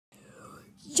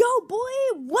Yo boy,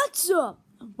 what's up?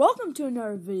 Welcome to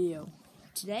another video.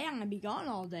 Today I'm going to be gone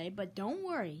all day, but don't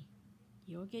worry.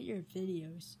 You'll get your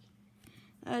videos.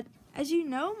 As you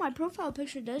know, my profile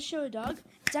picture does show a dog.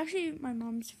 It's actually my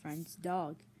mom's friend's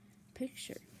dog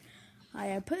picture.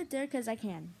 I put it there because I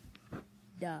can.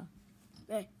 Duh.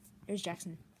 Hey, there's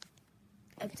Jackson.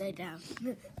 Upside down.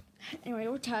 Anyway,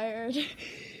 we're tired.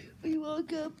 We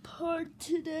woke up hard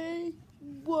today.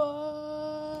 What?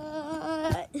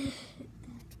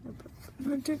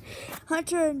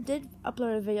 Hunter did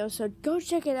upload a video, so go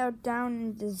check it out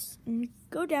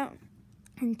go down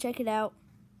and check it out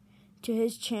to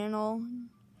his channel.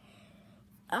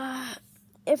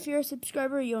 If you're a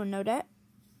subscriber, you'll know that.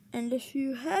 And if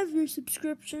you have your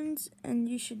subscriptions, and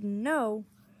you should know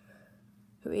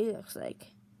who he looks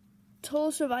like.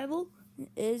 Total Survival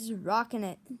is rocking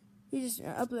it. He just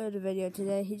uploaded a video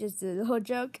today. He just did a little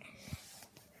joke.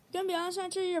 Gonna be honest,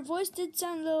 Hunter, your voice did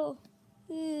sound a little,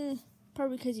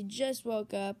 probably because you just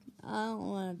woke up. I don't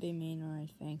want to be mean or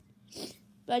anything.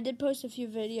 But I did post a few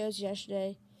videos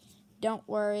yesterday. Don't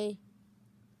worry.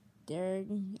 They're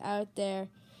out there.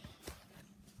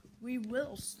 We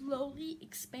will slowly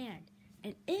expand.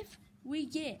 And if we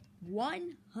get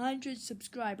 100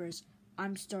 subscribers,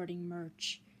 I'm starting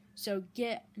merch. So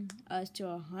get us to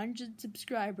 100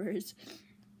 subscribers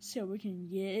so we can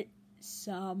get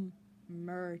some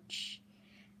merch.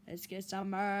 Let's get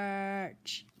some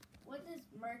merch. What does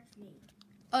merch mean?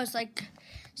 Oh, it's like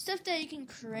stuff that you can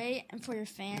create and for your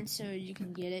fans so you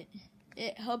can get it.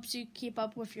 It helps you keep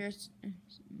up with your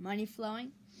money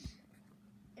flowing.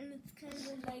 And it's kind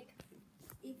of like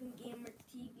Even Gamer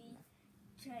TV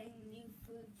trying new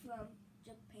food from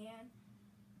Japan.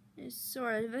 It's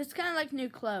sort of. It's kind of like new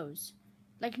clothes.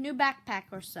 Like new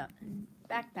backpacks or stuff.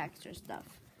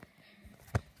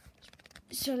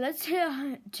 So let's hit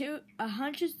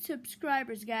 100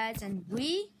 subscribers, guys, and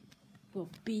we will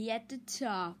be at the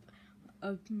top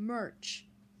of merch.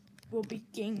 We'll be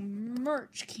getting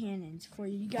merch cannons for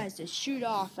you guys to shoot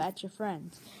off at your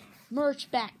friends.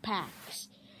 Merch backpacks,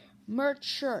 merch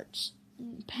shirts,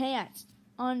 pants,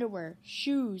 underwear,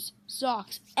 shoes,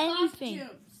 socks, anything.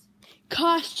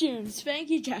 Costumes. Thank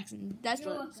you, Jackson. That's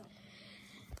what.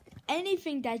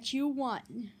 Anything that you want.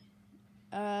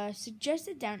 Suggest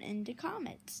it down in the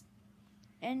comments.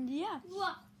 And yeah,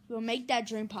 we'll make that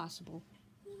dream possible.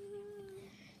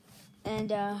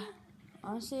 And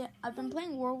honestly, I've been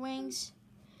playing War Wings.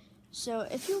 So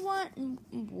if you want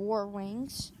War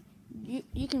Wings,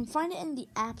 you can find it in the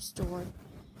App Store.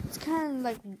 It's kind of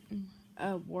like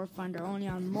War Thunder, only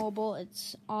on mobile.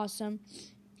 It's awesome.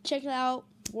 Check it out.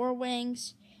 War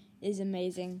Wings is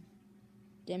amazing.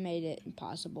 They made it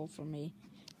possible for me.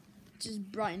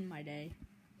 Just brighten my day.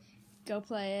 Go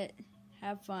play it.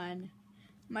 Have fun.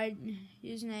 My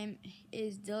username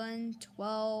is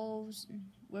Dylan12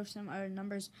 with some other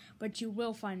numbers, but you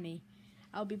will find me.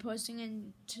 I'll be posting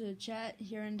into the chat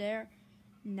here and there,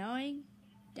 knowing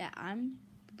that I'm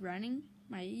running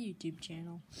my YouTube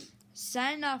channel.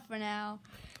 Signing off for now.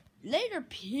 Later,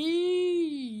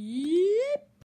 peace.